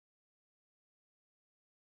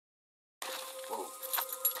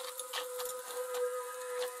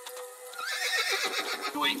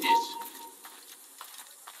doing this?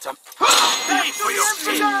 Pay for your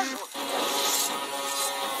sin!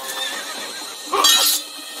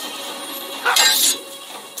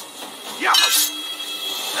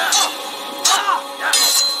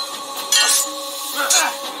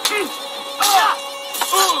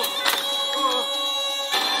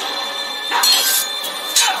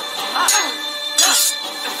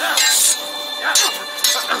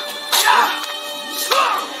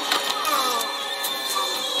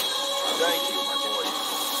 Thank you, my boy.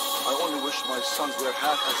 I only wish my sons were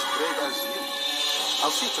half as brave as you.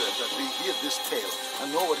 I'll see to it that they hear this tale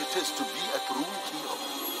and know what it is to be a true hero.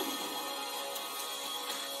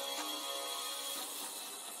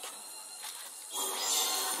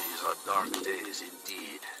 These are dark days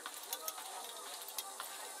indeed.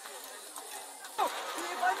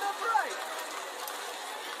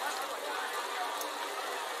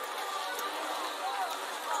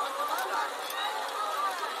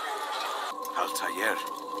 Altair,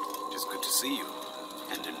 it is good to see you,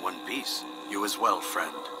 and in one piece. You as well,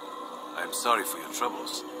 friend. I am sorry for your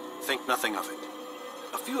troubles. Think nothing of it.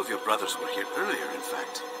 A few of your brothers were here earlier, in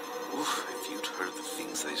fact. Oof, if you'd heard the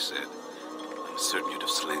things they said, I'm certain you'd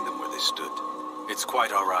have slain them where they stood. It's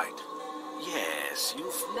quite all right. Yes,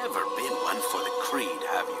 you've never been one for the creed,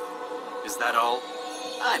 have you? Is that all?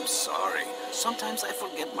 I'm sorry. Sometimes I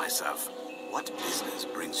forget myself. What business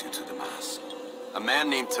brings you to Damascus? A man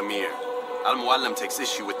named Tamir. Al-Muallim takes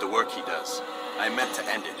issue with the work he does. I meant to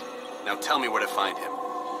end it. Now tell me where to find him.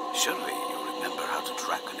 Surely you remember how to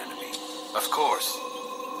track an enemy. Of course.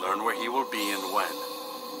 Learn where he will be and when.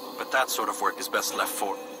 But that sort of work is best left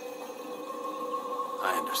for...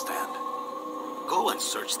 I understand. Go and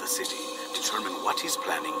search the city. Determine what he's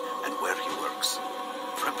planning and where he works.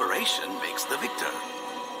 Preparation makes the victor.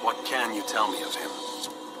 What can you tell me of him?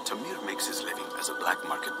 Tamir makes his living as a black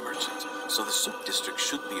market merchant, so the souk district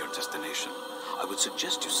should be your destination. I would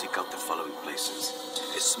suggest you seek out the following places.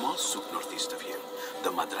 A small souk northeast of here, the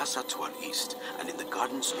madrasa to our east, and in the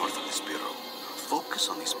gardens north of Espero. Focus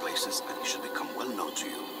on these places and he should become well known to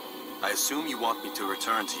you. I assume you want me to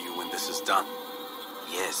return to you when this is done?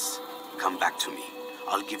 Yes. Come back to me.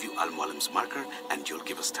 I'll give you Al-Muallim's marker and you'll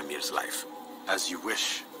give us Tamir's life. As you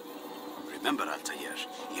wish. Remember, Altair,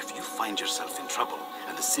 if you find yourself in trouble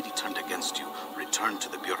and the city turned against you, return to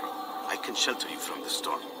the Bureau. I can shelter you from the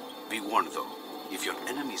storm. Be warned, though. If your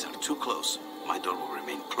enemies are too close, my door will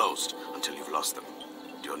remain closed until you've lost them.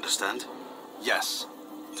 Do you understand? Yes.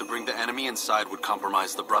 To bring the enemy inside would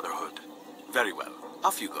compromise the Brotherhood. Very well.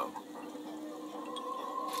 Off you go.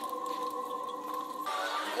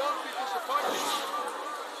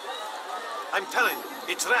 I'm telling you,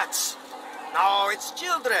 it's rats. No, it's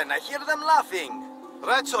children. I hear them laughing.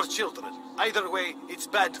 Rats or children. Either way, it's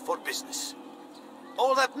bad for business.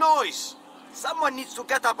 All that noise! Someone needs to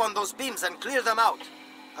get up on those beams and clear them out.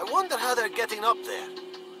 I wonder how they're getting up there.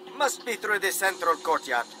 Must be through the central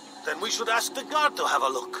courtyard. Then we should ask the guard to have a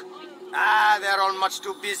look. Ah, they're all much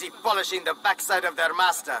too busy polishing the backside of their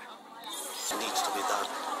master. It needs to be done.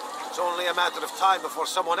 It's only a matter of time before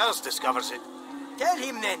someone else discovers it. Tell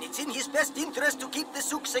him then, it's in his best interest to keep the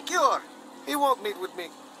souk secure. He won't meet with me.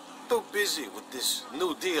 Too busy with this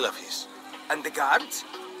new deal of his. And the guards?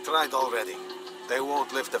 Tried already. They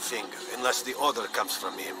won't lift a finger unless the order comes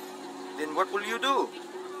from him. Then what will you do?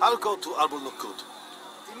 I'll go to Abu Nukud.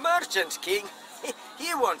 The merchant king?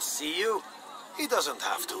 He won't see you. He doesn't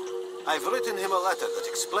have to. I've written him a letter that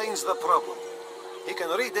explains the problem. He can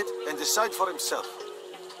read it and decide for himself.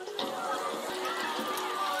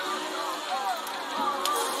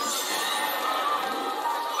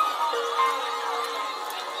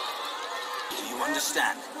 Do you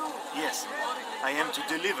understand? Yes. I am to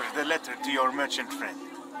deliver the letter to your merchant friend.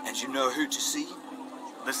 And you know who to see?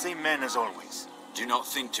 The same man as always. Do not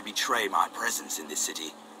think to betray my presence in this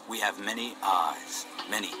city. We have many eyes,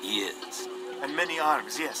 many ears. And many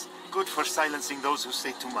arms, yes. Good for silencing those who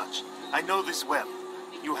say too much. I know this well.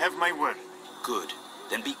 You have my word. Good.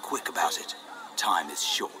 Then be quick about it. Time is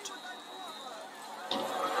short.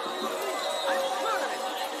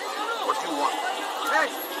 What do you want? Hey,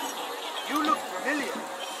 you look familiar.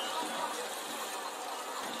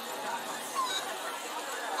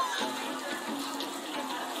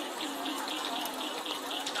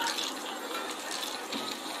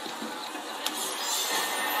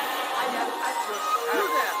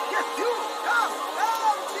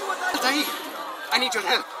 I need your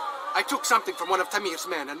help. I took something from one of Tamir's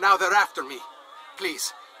men, and now they're after me.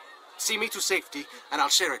 Please, see me to safety, and I'll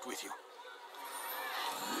share it with you.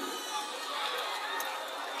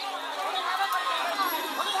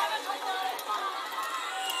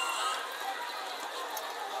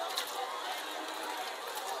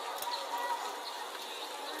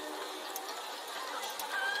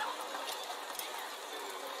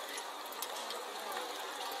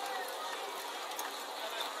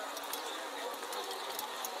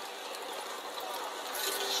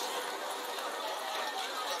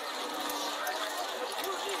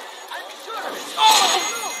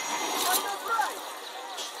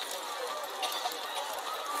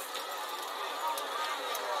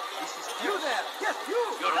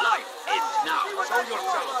 Show yourself.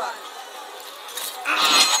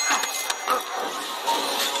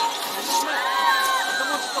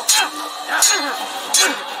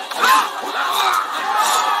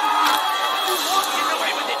 Get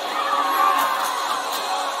away with it.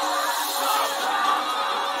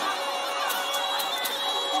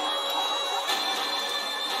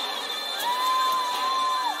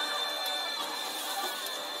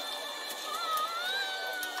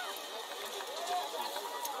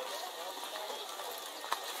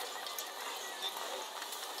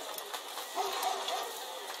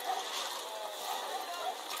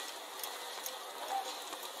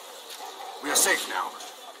 We are safe now.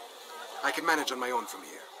 I can manage on my own from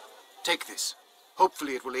here. Take this.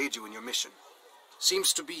 Hopefully it will aid you in your mission.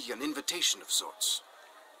 Seems to be an invitation of sorts.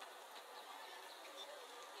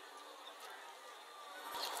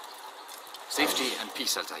 Safety and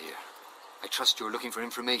peace, Altair. I trust you are looking for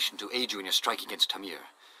information to aid you in your strike against Tamir.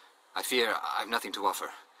 I fear I've nothing to offer.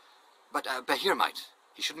 But Bahir might.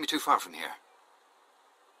 He shouldn't be too far from here.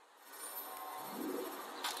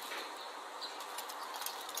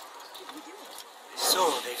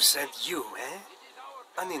 So they've sent you, eh?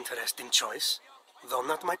 An interesting choice, though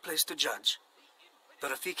not my place to judge. The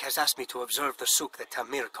Rafik has asked me to observe the souk that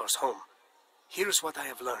Tamir calls home. Here's what I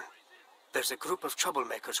have learned. There's a group of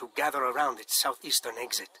troublemakers who gather around its southeastern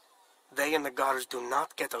exit. They and the guards do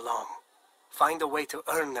not get along. Find a way to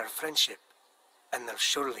earn their friendship, and they'll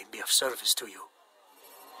surely be of service to you.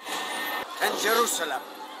 And Jerusalem.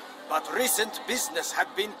 But recent business had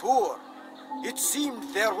been poor. It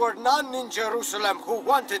seemed there were none in Jerusalem who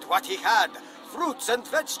wanted what he had, fruits and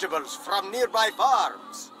vegetables from nearby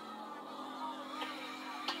farms.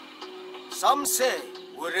 Some say,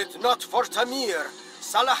 were it not for Tamir,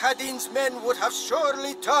 Salah ad-Din's men would have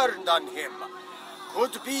surely turned on him.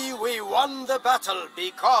 Could be we won the battle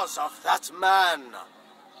because of that man.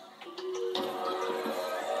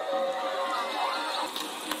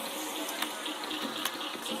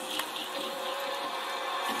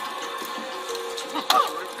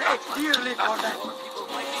 Pay dearly for that.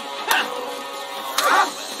 How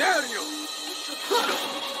dare you!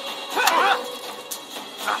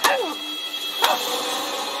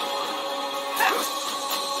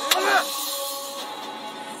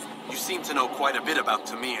 You seem to know quite a bit about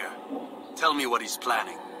Tamir. Tell me what he's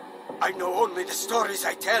planning. I know only the stories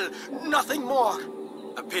I tell, nothing more.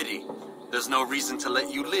 A pity. There's no reason to let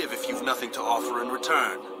you live if you've nothing to offer in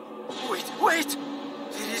return. Wait!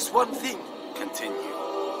 There is one thing. Continue.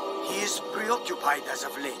 He is preoccupied as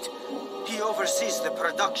of late. He oversees the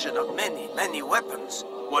production of many weapons.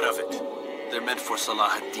 What of it? They're meant for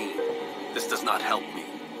Salah ad-Din. This does not help me,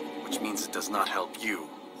 which means it does not help you.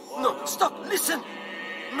 No, stop, listen!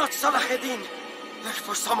 Not Salah ad-Din. They're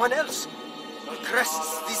for someone else. The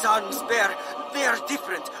crests these arms bear, they are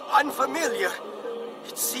different, unfamiliar.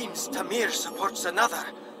 It seems Tamir supports another,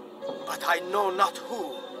 but I know not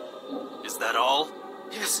who. Is that all?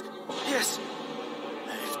 Yes.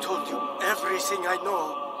 I've told you everything I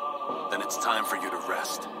know. Then it's time for you to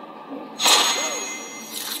rest.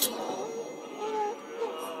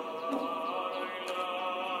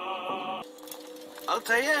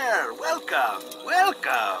 Altair, welcome.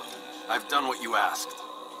 I've done what you asked.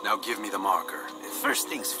 Now give me the marker. First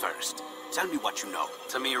things first, tell me what you know.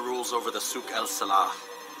 Tamir rules over the Souk el-Salah.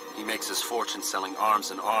 He makes his fortune selling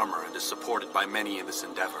arms and armor and is supported by many in this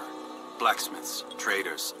endeavor. Blacksmiths,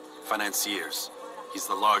 traders, financiers. He's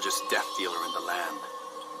the largest death dealer in the land.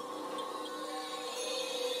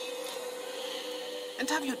 And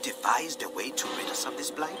have you devised a way to rid us of this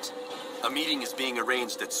blight? A meeting is being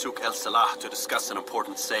arranged at Souk el-Salah to discuss an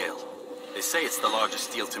important sale. They say it's the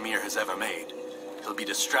largest deal Tamir has ever made. He'll be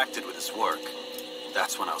distracted with his work.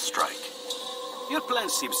 That's when I'll strike. Your plan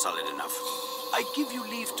seems solid enough. I give you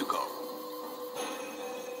leave to go.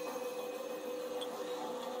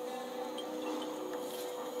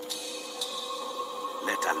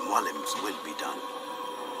 Let Al-Mualim's will be done.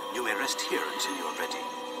 You may rest here until you're ready.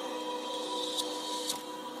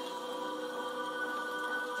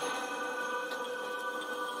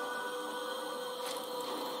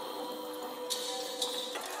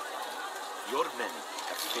 Your men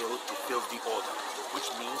have failed to fill the order, which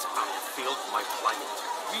means I have failed my client.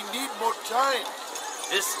 We need more time.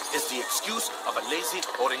 This is the excuse of a lazy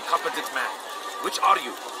or incompetent man. Which are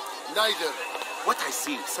you? Neither. What I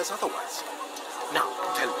see says otherwise. Now,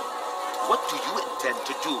 tell me, what do you intend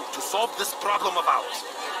to do to solve this problem of ours?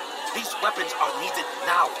 These weapons are needed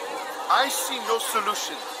now. I see no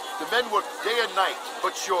solution. The men work day and night,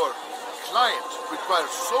 but your client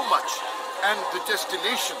requires so much, and the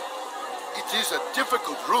destination. It is a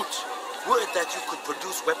difficult route. Would that you could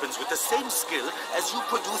produce weapons with the same skill as you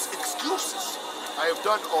produce excuses. I have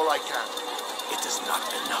done all I can. It is not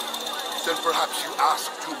enough. Then perhaps you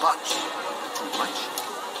ask too much. Too much?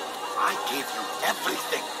 I gave you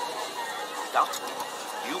everything. Without me,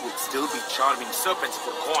 you would still be charming serpents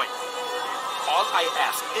for coin. All I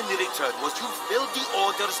ask in return was you fill the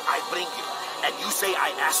orders I bring you. And you say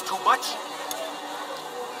I ask too much?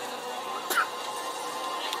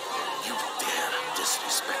 You dare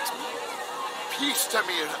disrespect me? Peace,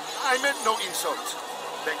 Tamir. I meant no insult.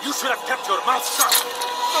 Then you should have kept your mouth shut.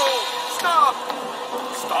 No! Stop!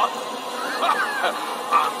 Stop?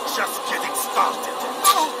 I'm just getting started.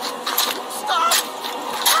 No! Stop!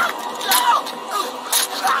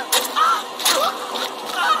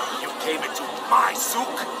 You came into my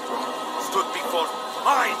souk, stood before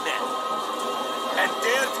my men, and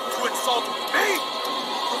dared to insult me?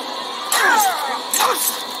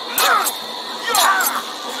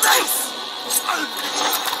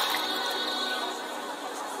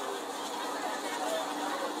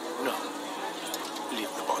 No.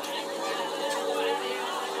 Leave the body.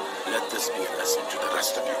 Let this be a lesson to the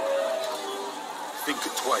rest of you. Think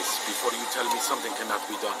twice before you tell me something cannot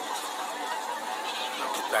be done.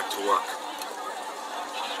 Now get back to work.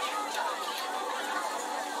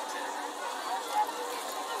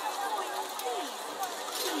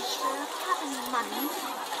 Money?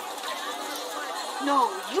 No,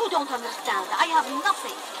 you don't understand. I have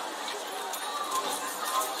nothing.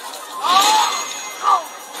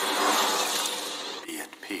 Be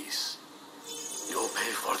at peace. You'll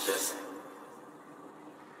pay for this.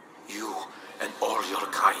 You and all your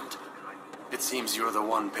kind. It seems you're the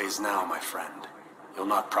one pays now, my friend. You'll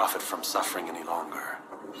not profit from suffering any longer.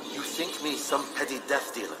 You think me some petty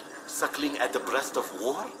death dealer, suckling at the breast of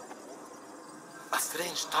war? A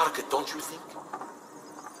strange target, don't you think?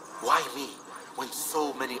 Why me, when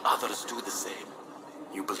so many others do the same?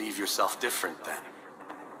 You believe yourself different, then?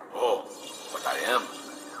 Oh, but I am.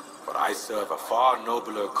 For I serve a far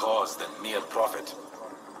nobler cause than mere profit.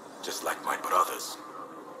 Just like my brothers.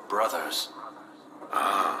 Brothers?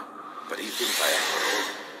 Ah, but he thinks I am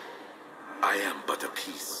alone. I am but a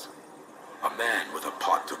piece. A man with a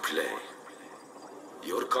part to play.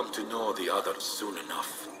 You'll come to know the others soon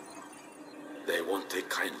enough. They won't take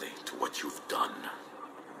kindly to what you've done.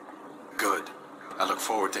 Good. I look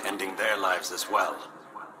forward to ending their lives as well.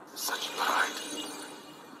 Such pride.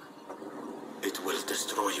 It will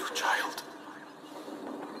destroy you, child.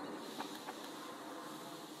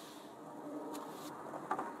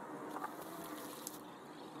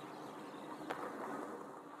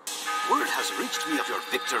 Word has reached me of your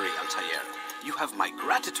victory, Altair. You have my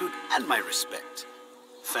gratitude and my respect.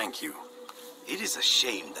 Thank you. It is a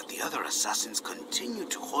shame that the other assassins continue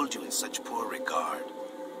to hold you in such poor regard.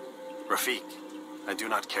 Rafik, I do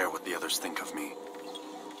not care what the others think of me.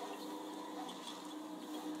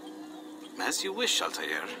 As you wish,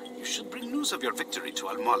 Altair. You should bring news of your victory to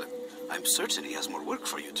Al-Mualim. I'm certain he has more work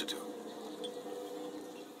for you to do.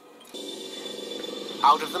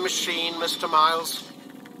 Out of the machine, Mr. Miles.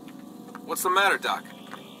 What's the matter, Doc?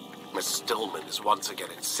 Miss Stillman is once again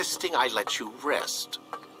insisting I let you rest.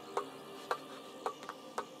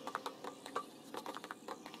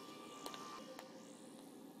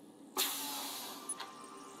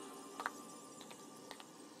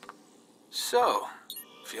 So,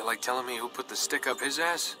 feel like telling me who put the stick up his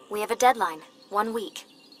ass? We have a deadline. 1 week.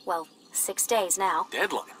 Well, 6 days now.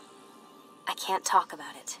 Deadline? I can't talk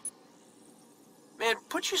about it. Man,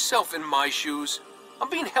 put yourself in my shoes. I'm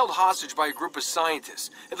being held hostage by a group of scientists,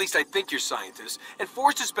 at least I think you're scientists, and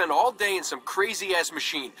forced to spend all day in some crazy-ass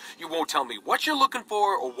machine. You won't tell me what you're looking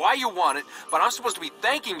for or why you want it, but I'm supposed to be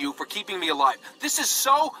thanking you for keeping me alive. This is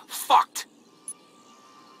so fucked.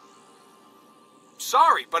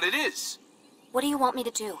 Sorry, but it is. What do you want me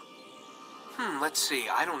to do? Let's see,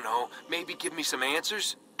 I don't know. Maybe give me some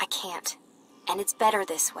answers? I can't. And it's better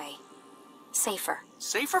this way. Safer.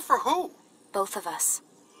 Safer for who? Both of us.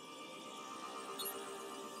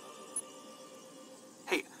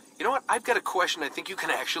 Hey, you know what? I've got a question I think you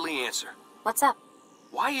can actually answer. What's up?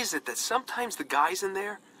 Why is it that sometimes the guys in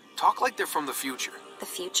there talk like they're from the future? The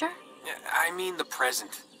future? I mean the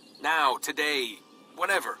present. Now, today,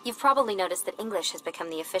 whatever. You've probably noticed that English has become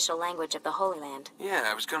the official language of the Holy Land. Yeah,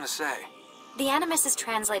 I was gonna say. The Animus is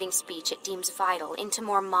translating speech it deems vital into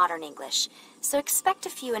more modern English, so expect a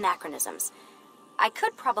few anachronisms. I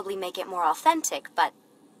could probably make it more authentic, but...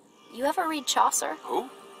 You ever read Chaucer? Who?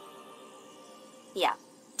 Yeah,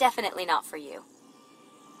 definitely not for you.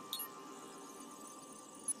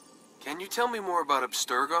 Can you tell me more about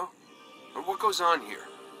Abstergo? Or what goes on here?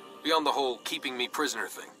 Beyond the whole keeping me prisoner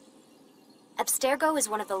thing. Abstergo is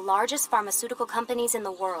one of the largest pharmaceutical companies in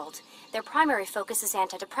the world. Their primary focus is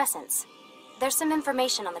antidepressants. There's some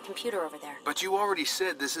information on the computer over there. But you already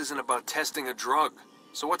said this isn't about testing a drug.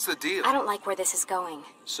 So what's the deal? I don't like where this is going.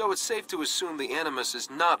 So it's safe to assume the Animus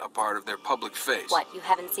is not a part of their public face. What, you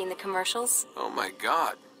haven't seen the commercials? Oh my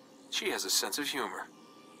god. She has a sense of humor.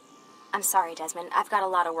 I'm sorry, Desmond. I've got a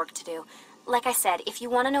lot of work to do. Like I said, if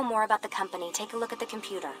you want to know more about the company, take a look at the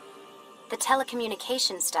computer. The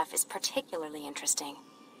telecommunications stuff is particularly interesting.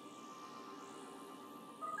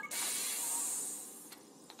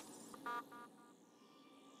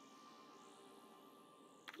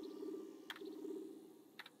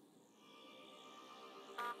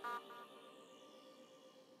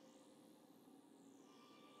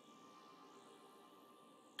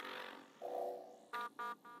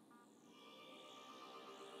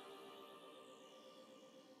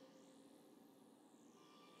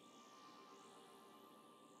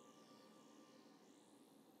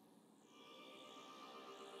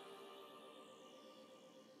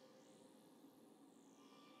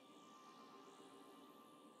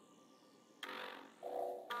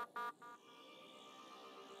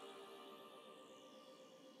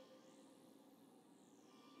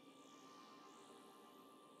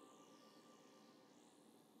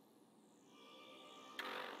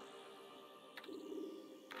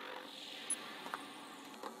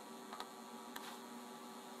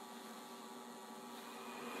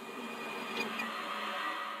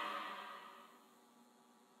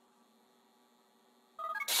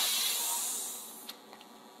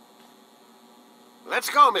 Let's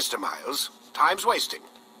go, Mr. Miles. Time's wasting.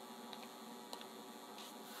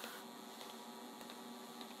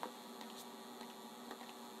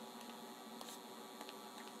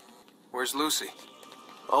 Where's Lucy?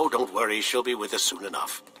 Oh, don't worry. She'll be with us soon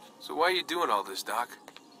enough. So why are you doing all this, Doc?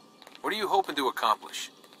 What are you hoping to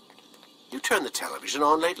accomplish? You turned the television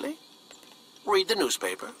on lately? Read the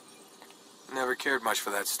newspaper? Never cared much for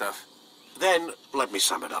that stuff. Then, let me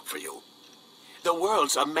sum it up for you. The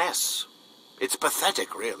world's a mess. It's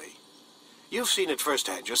pathetic, really. You've seen it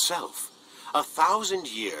firsthand yourself. 1,000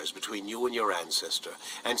 years between you and your ancestor,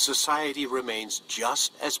 and society remains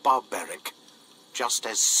just as barbaric, just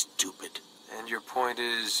as stupid. And your point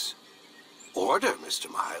is? Order,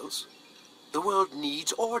 Mr. Miles. The world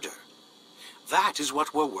needs order. That is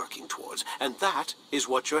what we're working towards, and that is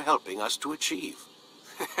what you're helping us to achieve.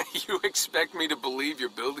 You expect me to believe you're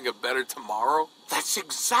building a better tomorrow? That's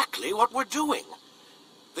exactly what we're doing.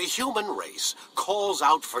 The human race calls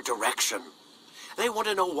out for direction. They want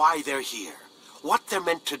to know why they're here, what they're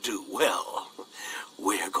meant to do. Well,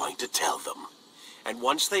 we're going to tell them. And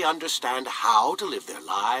once they understand how to live their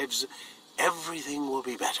lives, everything will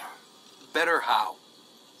be better. Better how?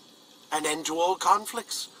 An end to all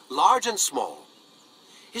conflicts, large and small.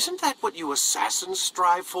 Isn't that what you assassins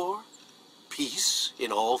strive for? Peace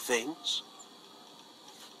in all things?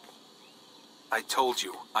 I told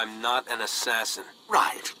you, I'm not an assassin.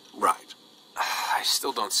 Right, right. I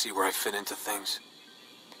still don't see where I fit into things.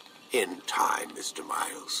 In time, Mr.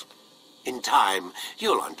 Miles. In time,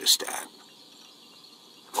 you'll understand.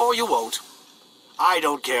 Or you won't. I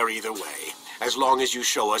don't care either way, as long as you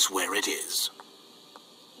show us where it is.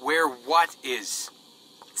 Where what is?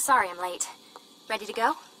 Sorry I'm late. Ready to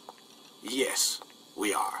go? Yes,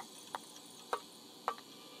 we are.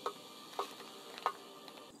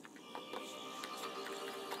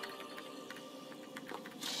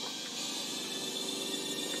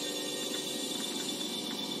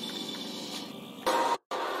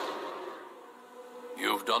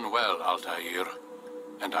 You've done well, Altair,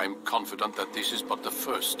 and I'm confident that this is but the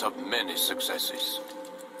first of many successes.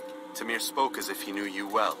 Tamir spoke as if he knew you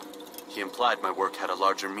well. He implied my work had a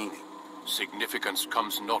larger meaning. Significance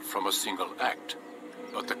comes not from a single act,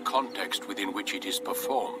 but the context within which it is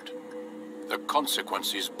performed. The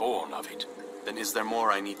consequences born of it. Then is there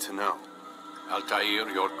more I need to know? Altair,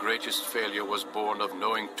 your greatest failure was born of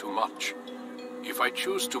knowing too much. If I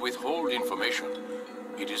choose to withhold information,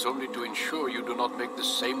 it is only to ensure you do not make the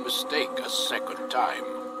same mistake a second time.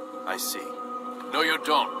 I see. No, you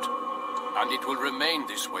don't. And it will remain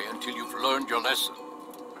this way until you've learned your lesson.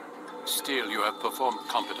 Still, you have performed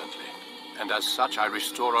competently, and as such I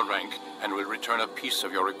restore a rank and will return a piece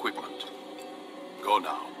of your equipment. Go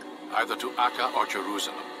now, either to Akka or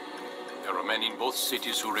Jerusalem. There are men in both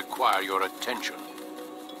cities who require your attention.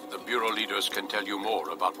 The Bureau leaders can tell you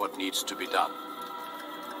more about what needs to be done.